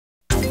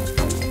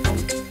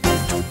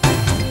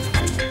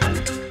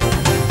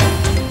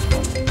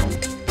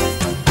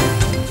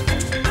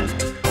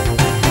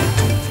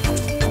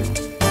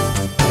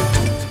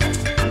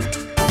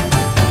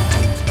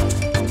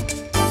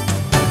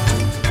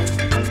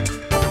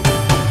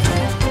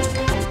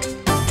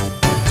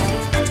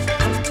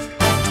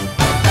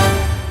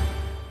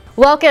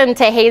Welcome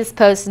to Hays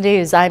Post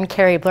News. I'm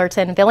Kari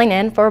filling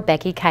in for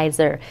Becky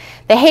Kaiser.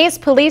 The Hays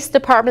Police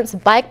Department's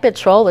Bike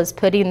Patrol is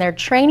putting their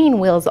training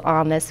wheels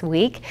on this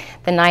week.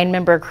 The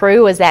 9-member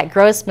crew was at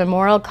Gross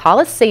Memorial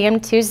Coliseum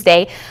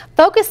Tuesday,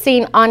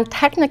 focusing on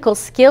technical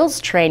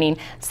skills training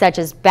such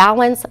as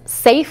balance,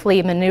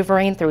 safely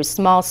maneuvering through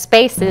small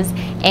spaces,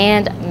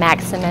 and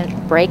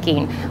maximum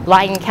braking.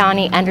 Lyon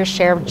County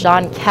Undersheriff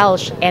John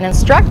Kelsch, an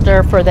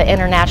instructor for the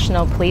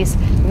International Police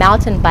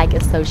Mountain Bike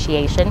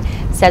Association,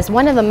 says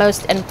one of the most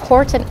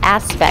important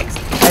aspects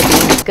of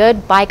being a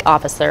good bike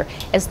officer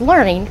is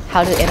learning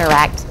how to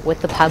interact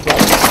with the public.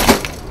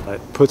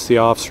 It puts the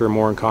officer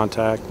more in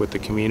contact with the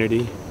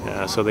community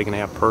so they can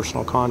have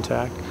personal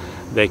contact.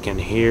 They can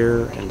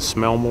hear and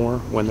smell more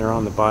when they're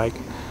on the bike,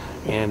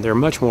 and they're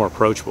much more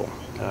approachable.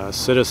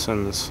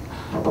 Citizens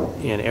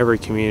in every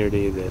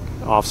community that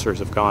officers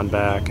have gone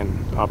back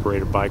and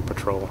operated bike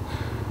patrol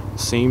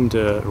seem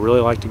to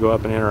really like to go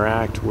up and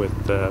interact with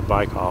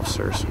bike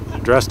officers.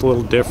 Dressed a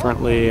little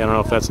differently, I don't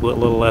know if that's a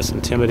little less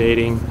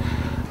intimidating,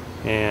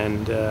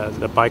 and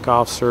the bike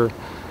officer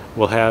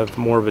will have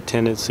more of a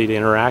tendency to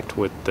interact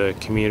with the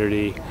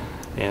community,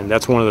 and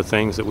that's one of the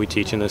things that we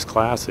teach in this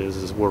class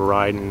is we're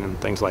riding and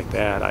things like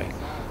that.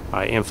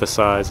 I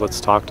emphasize,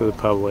 let's talk to the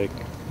public,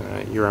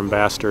 you're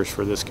ambassadors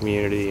for this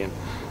community, and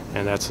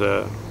that's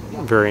a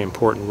very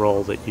important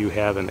role that you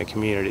have in the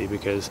community,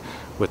 because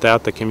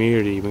without the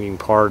community being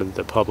part of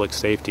the public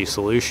safety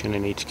solution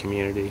in each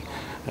community,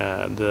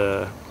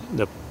 the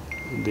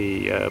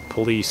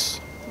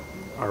police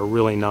are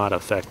really not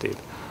effective.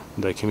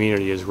 The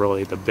community is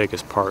really the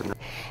biggest partner.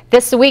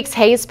 This week's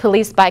Hays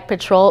Police Bike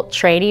Patrol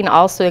training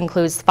also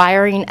includes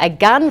firing a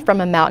gun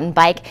from a mountain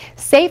bike,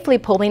 safely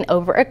pulling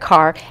over a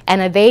car,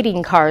 and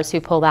evading cars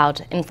who pull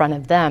out in front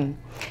of them.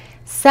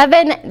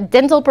 7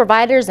 dental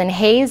providers in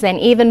Hays and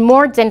even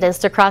more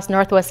dentists across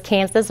Northwest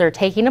Kansas are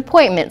taking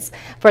appointments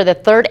for the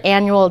 3rd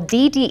annual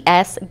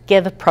DDS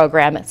Give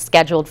program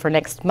scheduled for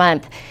next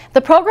month. The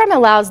program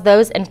allows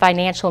those in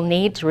financial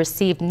need to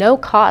receive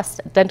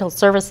no-cost dental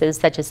services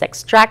such as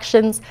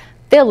extractions,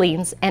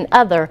 fillings, and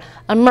other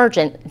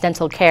emergent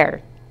dental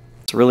care.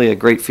 It's really a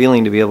great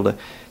feeling to be able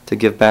to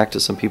give back to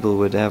some people who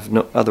would have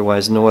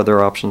otherwise no other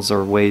options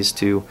or ways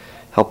to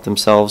help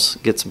themselves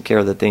get some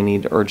care that they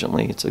need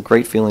urgently. It's a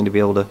great feeling to be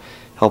able to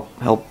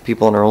help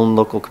people in our own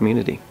local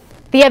community.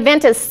 The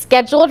event is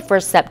scheduled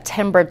for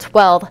September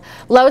 12th.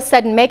 Lowe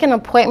said make an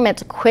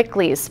appointment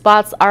quickly.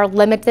 Spots are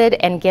limited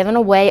and given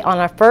away on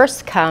a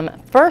first-come,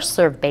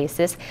 first-served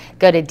basis.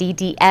 Go to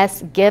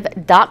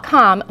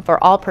ddsgive.com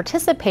for all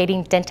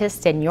participating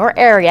dentists in your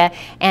area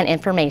and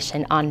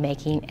information on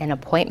making an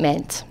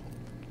appointment.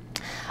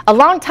 A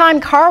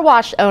longtime car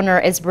wash owner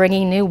is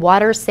bringing new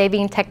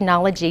water-saving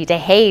technology to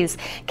Hays.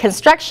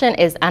 Construction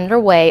is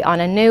underway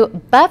on a new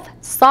Buff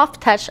Soft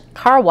Touch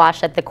car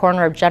wash at the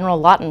corner of General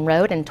Lawton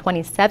Road and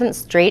 27th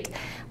Street.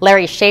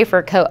 Larry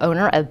Schaefer,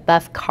 co-owner of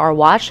Buff Car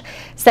Wash,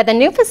 said the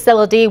new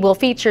facility will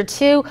feature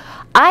 2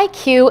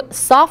 IQ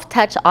Soft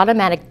Touch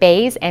automatic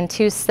bays and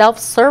 2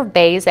 self-serve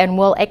bays and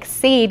will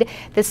exceed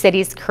the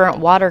city's current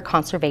water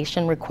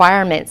conservation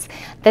requirements.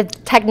 The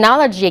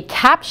technology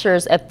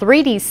captures a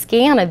 3D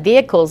scan of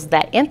vehicles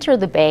that enter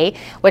the bay,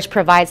 which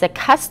provides a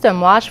custom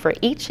wash for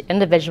each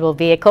individual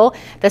vehicle.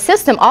 The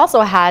system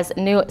also has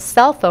new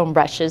cell phone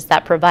brushes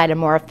that provide a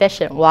more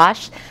efficient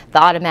wash.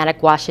 The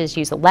automatic washes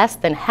use less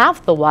than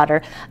half the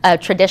water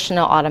of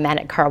traditional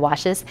automatic car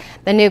washes.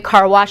 The new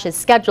car wash is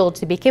scheduled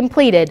to be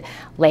completed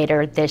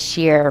later this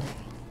year.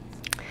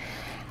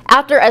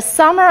 After a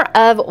summer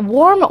of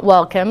warm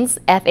welcomes,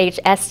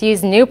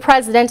 FHSU's new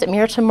president,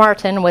 Mirta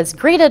Martin, was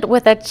greeted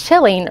with a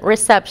chilling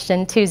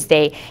reception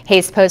Tuesday.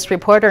 Hays Post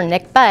reporter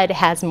Nick Budd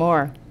has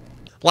more.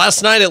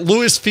 Last night at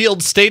Lewis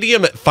Field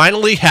Stadium, it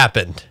finally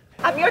happened.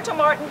 I'm Mirta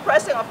Martin,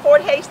 president of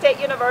Fort Hays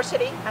State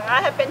University, and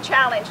I have been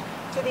challenged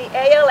to the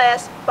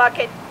ALS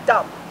bucket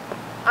dump.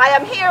 I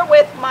am here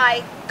with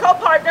my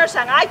co-partners,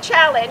 and I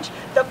challenge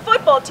the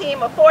football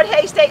team of Fort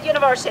Hays State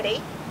University.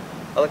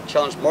 I'd like to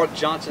challenge Mark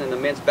Johnson and the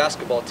men's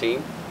basketball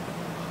team.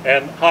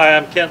 And hi,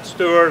 I'm Kent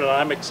Stewart, and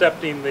I'm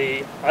accepting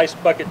the Ice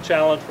Bucket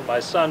Challenge for my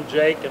son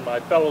Jake and my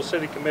fellow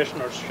city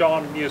commissioner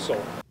Sean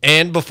Musil.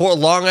 And before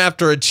long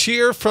after a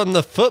cheer from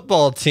the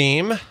football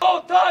team.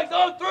 Roll Tigers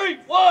on 3,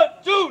 1,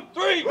 2,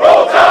 3,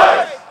 Roll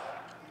Tigers!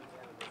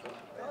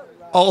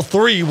 All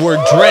 3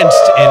 were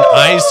drenched in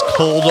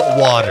ice-cold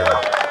water.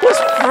 It was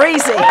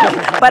freezing,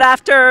 but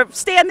after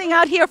standing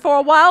out here for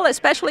a while,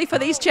 especially for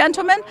these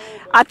gentlemen,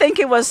 I think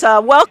it was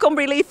a welcome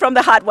relief from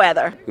the hot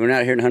weather. When we're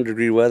out here in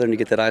 100-degree weather and you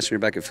get that ice on your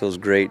back, it feels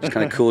great. It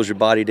kind of cools your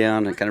body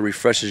down and kind of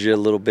refreshes you a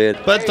little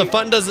bit. But the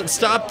fun doesn't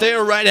stop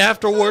there. Right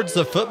afterwards,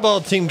 the football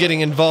team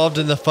getting involved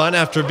in the fun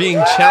after being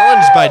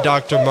challenged by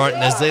Dr.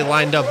 Martin as they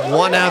lined up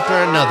one after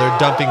another,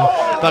 dumping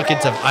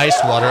buckets of ice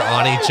water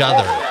on each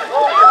other.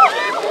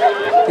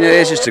 You know,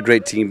 it's just a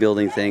great team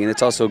building thing, and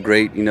it's also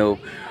great, you know,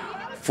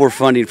 for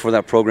funding for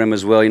that program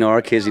as well. You know,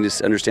 our kids need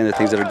to understand the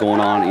things that are going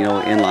on, you know,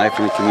 in life,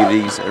 in the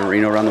communities, or,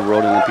 you know, around the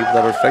world, and the people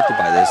that are affected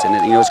by this. And,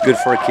 you know, it's good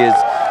for our kids,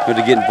 you know,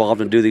 to get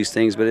involved and do these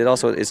things, but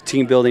it's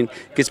team building,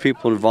 gets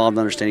people involved and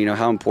understanding, you know,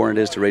 how important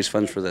it is to raise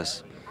funds for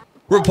this.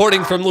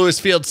 Reporting from Lewis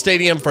Field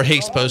Stadium for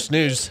Hayspost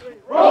News,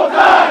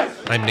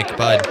 I'm Nick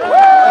Budd.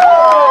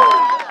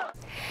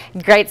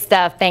 Great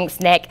stuff.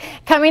 Thanks, Nick.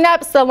 Coming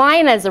up,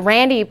 Salina's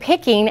Randy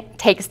Picking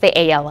takes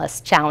the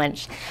ALS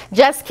challenge.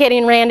 Just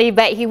kidding, Randy,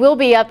 but he will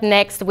be up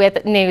next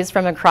with news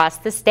from across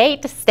the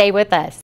state. Stay with us.